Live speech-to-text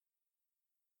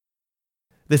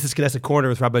This is Knesset Corner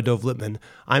with Rabbi Dov Lipman.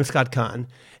 I'm Scott Kahn.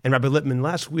 And Rabbi Lipman,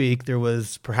 last week there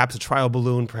was perhaps a trial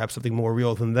balloon, perhaps something more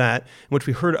real than that, in which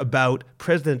we heard about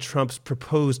President Trump's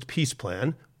proposed peace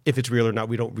plan. If it's real or not,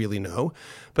 we don't really know.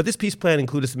 But this peace plan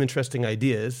included some interesting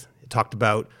ideas. It talked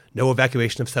about no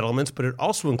evacuation of settlements, but it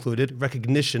also included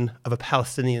recognition of a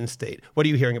Palestinian state. What are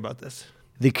you hearing about this?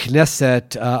 The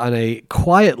Knesset, on a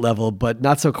quiet level, but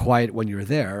not so quiet when you're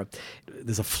there,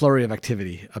 there's a flurry of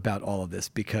activity about all of this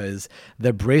because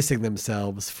they're bracing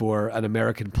themselves for an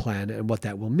American plan and what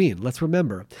that will mean. Let's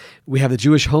remember, we have the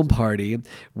Jewish Home Party,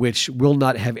 which will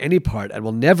not have any part and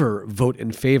will never vote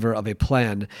in favor of a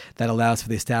plan that allows for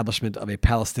the establishment of a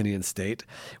Palestinian state.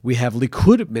 We have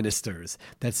Likud ministers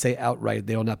that say outright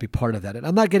they will not be part of that. And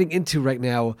I'm not getting into right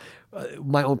now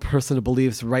my own personal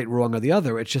beliefs, right, wrong, or the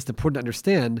other. It's just important to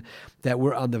understand that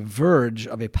we're on the verge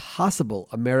of a possible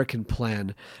American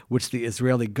plan which the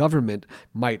Israeli government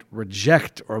might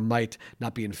reject or might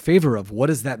not be in favor of. What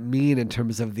does that mean in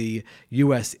terms of the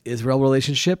U.S.-Israel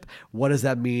relationship? What does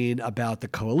that mean about the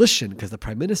coalition? Because the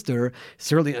prime minister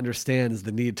certainly understands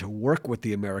the need to work with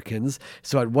the Americans.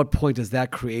 So at what point does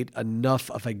that create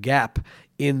enough of a gap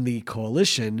in the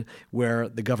coalition where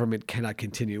the government cannot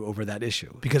continue over that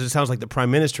issue? Because it sounds like the prime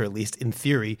minister, at least in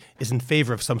theory, is in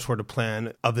favor of some sort of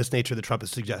plan of this nature that Trump is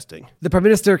suggesting. The prime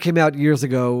minister came out years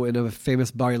ago in a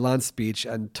famous Bar Ilan speech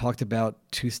and talked about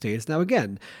two states. Now,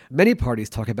 again, many parties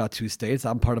talk about two states.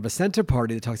 I'm part of a center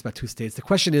party that talks about two states. The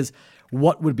question is,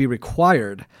 what would be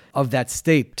required of that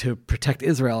state to protect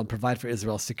Israel and provide for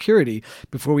Israel's security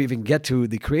before we even get to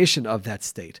the creation of that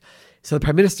state? So the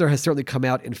prime minister has certainly come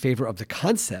out in favor of the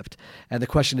concept, and the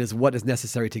question is what is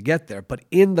necessary to get there. But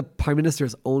in the prime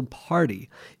minister's own party,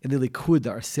 in the Likud,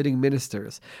 there are sitting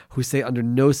ministers who say under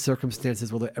no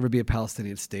circumstances will there ever be a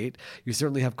Palestinian state. You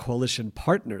certainly have coalition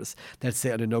partners that say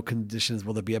under no conditions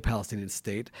will there be a Palestinian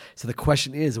state. So the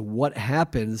question is, what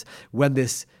happens when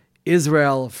this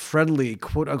Israel-friendly,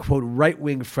 quote-unquote,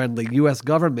 right-wing friendly U.S.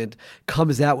 government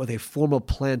comes out with a formal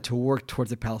plan to work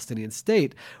towards a Palestinian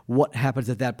state? What happens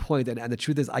at that point? And the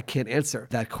truth is, I can't answer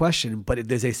that question, but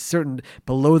there's a certain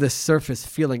below-the-surface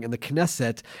feeling in the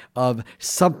Knesset of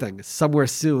something somewhere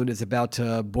soon is about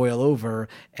to boil over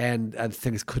and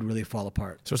things could really fall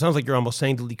apart. So it sounds like you're almost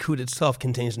saying the Likud itself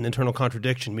contains an internal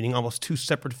contradiction, meaning almost two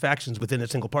separate factions within a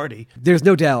single party. There's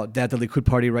no doubt that the Likud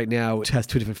party right now has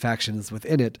two different factions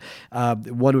within it.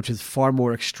 One which is far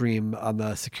more extreme on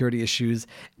the security issues,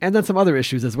 and then some other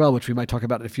issues as well, which we might talk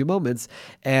about in a few moments.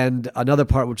 And another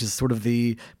part which is sort of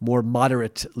the more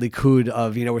moderate Likud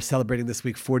of, we're celebrating this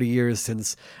week 40 years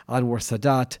since Anwar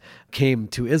Sadat came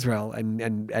to Israel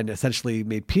and essentially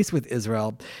made peace with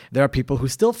Israel. There are people who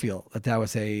still feel that that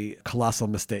was a colossal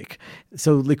mistake.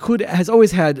 So Likud has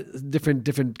always had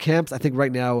different camps. I think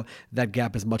right now that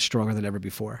gap is much stronger than ever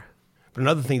before. But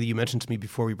another thing that you mentioned to me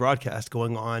before we broadcast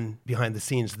going on behind the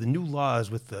scenes, the new laws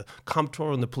with the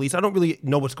comptroller and the police. I don't really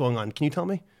know what's going on. Can you tell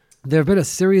me? There have been a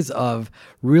series of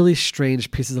really strange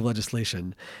pieces of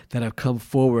legislation that have come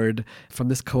forward from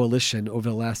this coalition over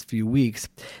the last few weeks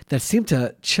that seem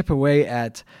to chip away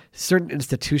at certain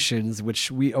institutions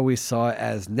which we always saw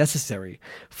as necessary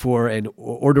for an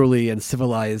orderly and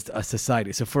civilized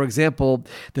society. So, for example,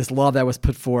 this law that was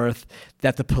put forth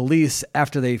that the police,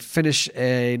 after they finish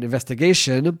an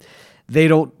investigation, they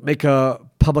don't make a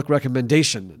public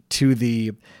recommendation to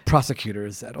the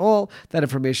prosecutors at all. That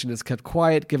information is kept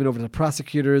quiet, given over to the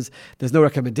prosecutors. There's no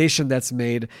recommendation that's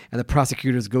made, and the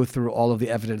prosecutors go through all of the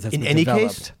evidence that's been developed. In any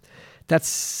case? That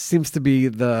seems to be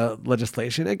the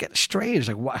legislation. Again, strange.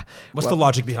 What's the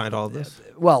logic behind all of this?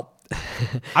 Well,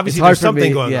 obviously there's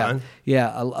something going on.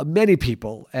 Yeah, many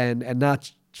people, and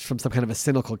not from some kind of a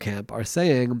cynical camp, are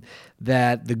saying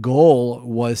that the goal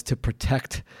was to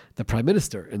protect the prime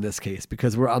minister in this case,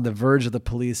 because we're on the verge of the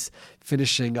police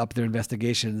finishing up their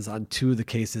investigations on two of the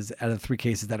cases out of the three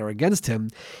cases that are against him.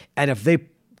 And if they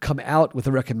come out with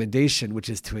a recommendation, which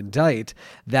is to indict,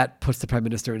 that puts the prime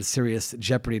minister in serious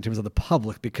jeopardy in terms of the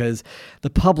public, because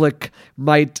the public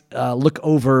might look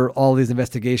over all these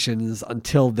investigations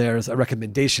until there's a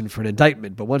recommendation for an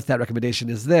indictment. But once that recommendation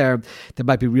is there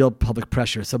might be real public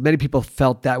pressure. So many people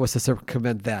felt that was to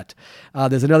circumvent that.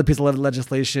 There's another piece of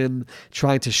legislation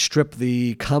trying to strip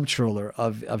the comptroller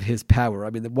of his power. I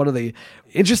mean, one of the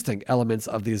interesting elements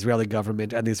of the Israeli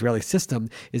government and the Israeli system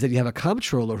is that you have a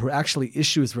comptroller who actually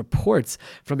issues these reports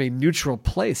from a neutral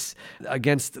place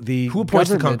against the Who appoints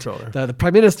the government, comptroller? The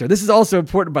prime minister. This is also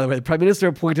important, by the way. The prime minister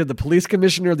appointed the police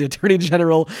commissioner, the attorney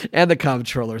general, and the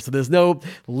comptroller. So there's no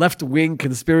left-wing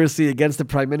conspiracy against the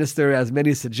prime minister, as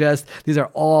many suggest. These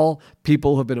are all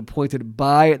people who have been appointed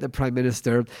by the prime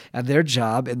minister, and their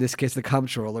job, in this case the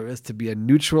comptroller, is to be a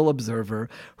neutral observer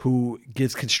who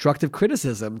gives constructive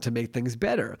criticism to make things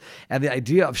better. And the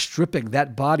idea of stripping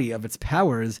that body of its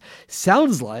powers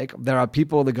sounds like there are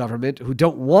people in the government who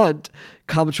don't want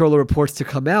comptroller reports to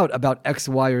come out about X,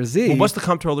 Y, or Z. Well, what's the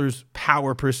comptroller's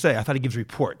power per se? I thought he gives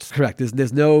reports. Correct.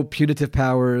 There's no punitive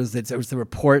powers. It's a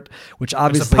report, which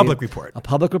obviously... It's a public report. A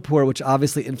public report, which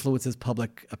obviously influences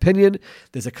public opinion.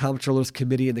 There's a comptroller's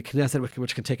committee in the Knesset,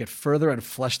 which can take it further and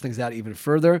flesh things out even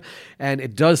further. And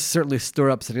it does certainly stir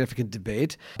up significant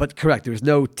debate. But correct, there's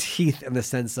no teeth in the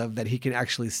sense of that he can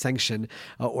actually sanction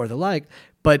or the like.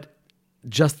 But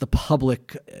just the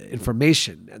public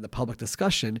information and the public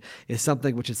discussion is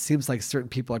something which it seems like certain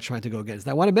people are trying to go against.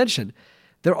 Now, I want to mention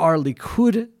there are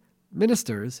Likud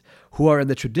ministers who are in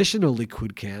the traditional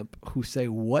Likud camp who say,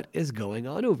 what is going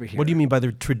on over here? What do you mean by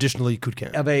the traditional Likud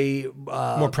camp? Of a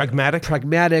more pragmatic?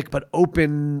 Pragmatic, but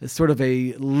open, sort of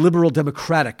a liberal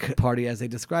democratic party, as they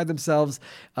describe themselves,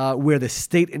 where the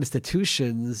state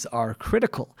institutions are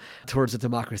critical towards the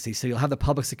democracy. So you'll have the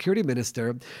public security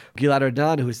minister, Gilad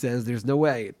Erdan, who says there's no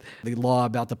way the law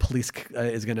about the police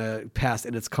is going to pass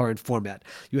in its current format.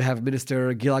 You have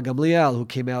Minister Gilad Gamliel, who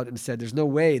came out and said there's no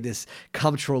way this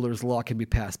comptroller's law can be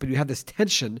passed. But you have this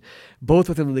tension, both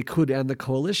within the Likud and the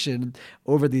coalition,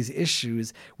 over these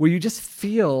issues, where you just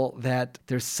feel that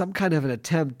there's some kind of an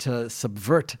attempt to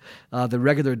subvert the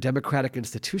regular democratic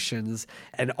institutions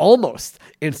and almost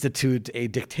institute a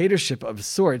dictatorship of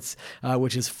sorts,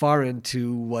 which is foreign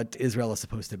to what Israel is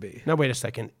supposed to be. Now, wait a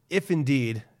second. If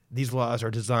indeed these laws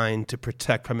are designed to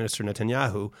protect Prime Minister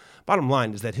Netanyahu, bottom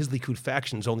line is that his Likud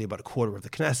faction is only about a quarter of the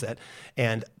Knesset,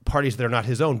 and parties that are not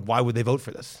his own, why would they vote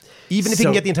for this? Even if he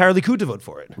can get the entire Likud to vote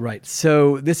for it. Right.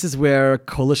 So this is where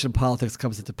coalition politics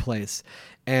comes into place.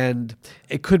 And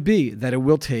it could be that it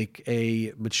will take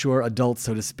a mature adult,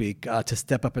 so to speak, to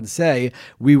step up and say,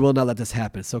 we will not let this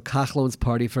happen. So Kahlon's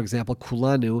party, for example,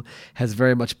 Kulanu, has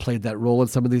very much played that role in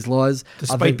some of these laws.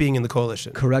 Despite being in the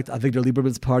coalition. Correct. Avigdor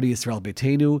Lieberman's party, Israel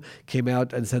Beitenu, came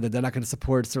out and said that they're not going to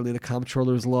support certainly the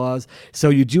comptroller's laws. So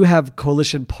you do have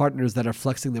coalition partners that are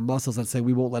flexing their muscles and saying,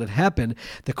 we won't let it happen.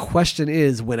 The question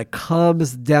is, when it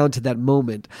comes down to that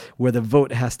moment where the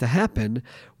vote has to happen,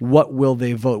 what will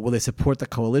they vote? Will they support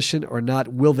the coalition or not?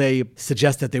 Will they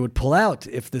suggest that they would pull out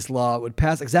if this law would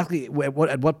pass? Exactly at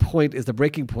what point is the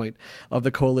breaking point of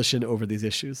the coalition over these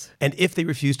issues? And if they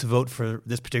refuse to vote for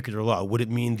this particular law, would it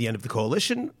mean the end of the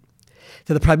coalition?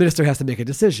 So the prime minister has to make a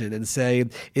decision and say,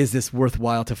 is this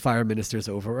worthwhile to fire ministers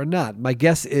over or not? My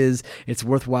guess is it's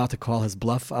worthwhile to call his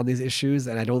bluff on these issues,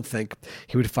 and I don't think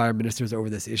he would fire ministers over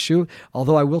this issue.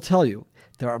 Although I will tell you,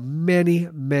 there are many,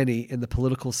 many in the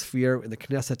political sphere in the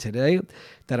Knesset today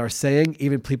that are saying,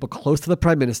 even people close to the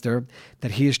prime minister, that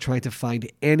he is trying to find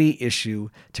any issue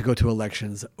to go to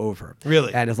elections over.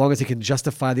 Really? And as long as he can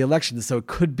justify the elections. So it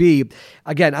could be,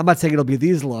 again, I'm not saying it'll be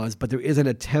these laws, but there is an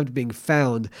attempt being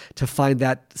found to find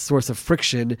that source of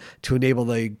friction to enable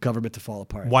the government to fall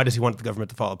apart. Why does he want the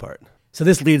government to fall apart? So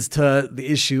this leads to the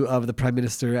issue of the prime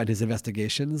minister and his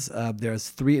investigations. There's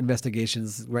 3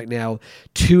 investigations right now,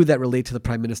 2 that relate to the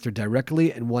prime minister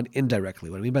directly and 1 indirectly.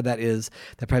 What I mean by that is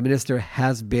the prime minister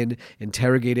has been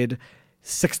interrogated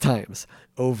 6 times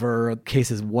over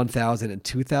cases 1,000 and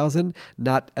 2,000,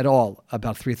 not at all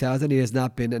about 3,000. He has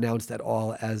not been announced at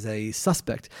all as a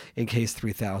suspect in case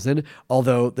 3,000,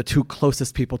 although the 2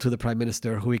 closest people to the prime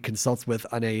minister who he consults with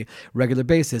on a regular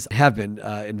basis have been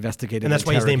investigated. And that's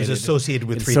why his name is associated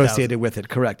with 3,000. Associated with it,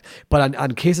 correct. But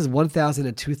on cases 1,000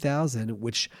 and 2,000,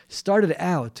 which started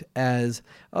out as,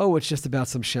 oh, it's just about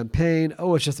some champagne,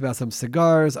 oh, it's just about some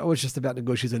cigars, oh, it's just about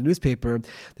negotiating a newspaper,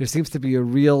 there seems to be a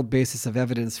real basis of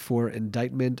evidence for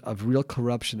indictment of real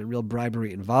corruption and real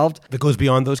bribery involved. That goes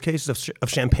beyond those cases of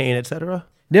champagne, etc.?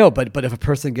 No, but if a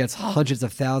person gets hundreds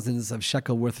of thousands of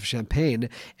shekel worth of champagne,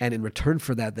 and in return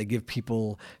for that, they give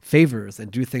people favors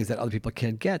and do things that other people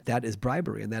can't get, that is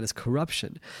bribery and that is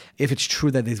corruption. If it's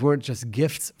true that these weren't just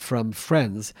gifts from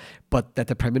friends, but that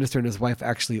the prime minister and his wife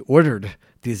actually ordered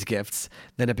these gifts,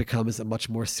 then it becomes a much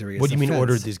more serious What do you mean offense.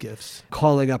 ordered these gifts?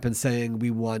 Calling up and saying, we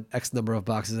want X number of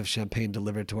boxes of champagne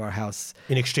delivered to our house.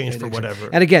 In exchange for whatever.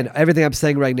 And again, everything I'm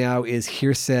saying right now is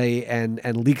hearsay and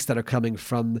leaks that are coming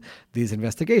from these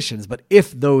investigations. But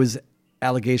if those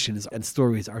allegations and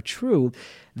stories are true,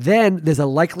 then there's a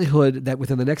likelihood that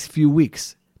within the next few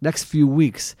weeks,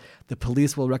 the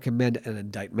police will recommend an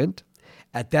indictment.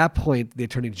 At that point, the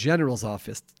Attorney General's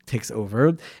office takes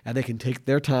over, and they can take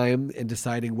their time in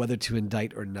deciding whether to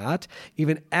indict or not.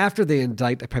 Even after they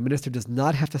indict, the Prime Minister does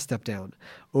not have to step down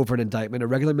over an indictment. A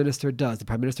regular minister does. The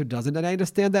Prime Minister doesn't. And I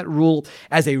understand that rule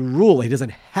as a rule. He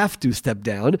doesn't have to step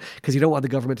down because you don't want the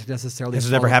government to necessarily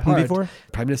Has it ever happened before?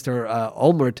 Prime Minister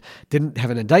Olmert didn't have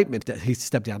an indictment. He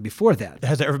stepped down before that.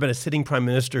 Has there ever been a sitting Prime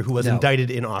Minister who was indicted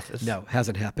in office? No,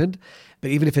 hasn't happened.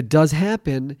 But even if it does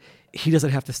happen, he doesn't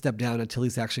have to step down until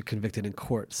he's actually convicted in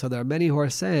court. So there are many who are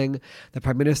saying the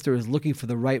Prime Minister is looking for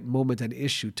the right moment and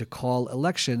issue to call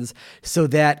elections so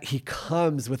that he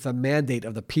comes with a mandate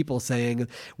of the people saying,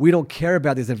 we don't care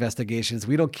about these investigations.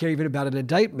 We don't care even about an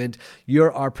indictment.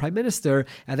 You're our Prime Minister.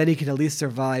 And then he can at least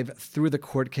survive through the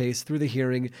court case, through the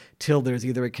hearing, till there's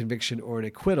either a conviction or an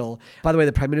acquittal. By the way,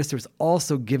 the Prime Minister is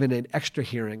also given an extra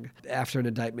hearing after an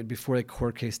indictment before the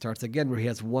court case starts again, where he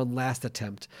has one last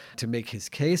attempt to make his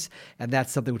case. And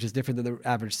that's something which is different than the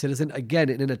average citizen. Again,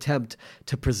 in an attempt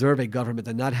to preserve a government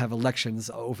and not have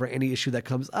elections over any issue that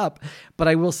comes up. But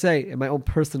I will say, in my own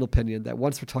personal opinion, that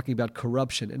once we're talking about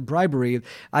corruption and bribery,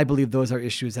 I believe those are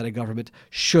issues that a government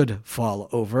should fall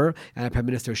over and a Prime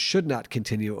Minister should not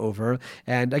continue over.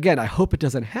 And again, I hope it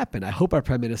doesn't happen. I hope our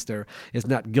Prime Minister is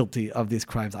not guilty of these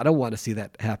crimes. I don't want to see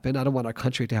that happen. I don't want our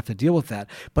country to have to deal with that.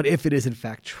 But if it is in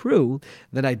fact true,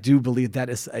 then I do believe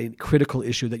that is a critical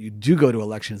issue that you do go to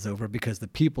elections over, because the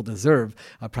people deserve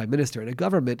a Prime Minister and a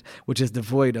government which is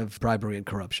devoid of bribery and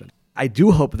corruption. I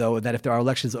do hope, though, that if there are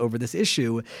elections over this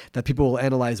issue, that people will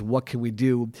analyze what can we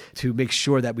do to make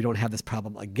sure that we don't have this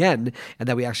problem again and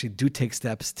that we actually do take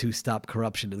steps to stop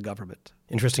corruption in the government.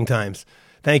 Interesting times.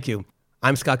 Thank you.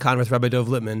 I'm Scott Kahn with Rabbi Dov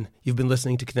Lipman. You've been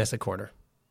listening to Knesset Corner.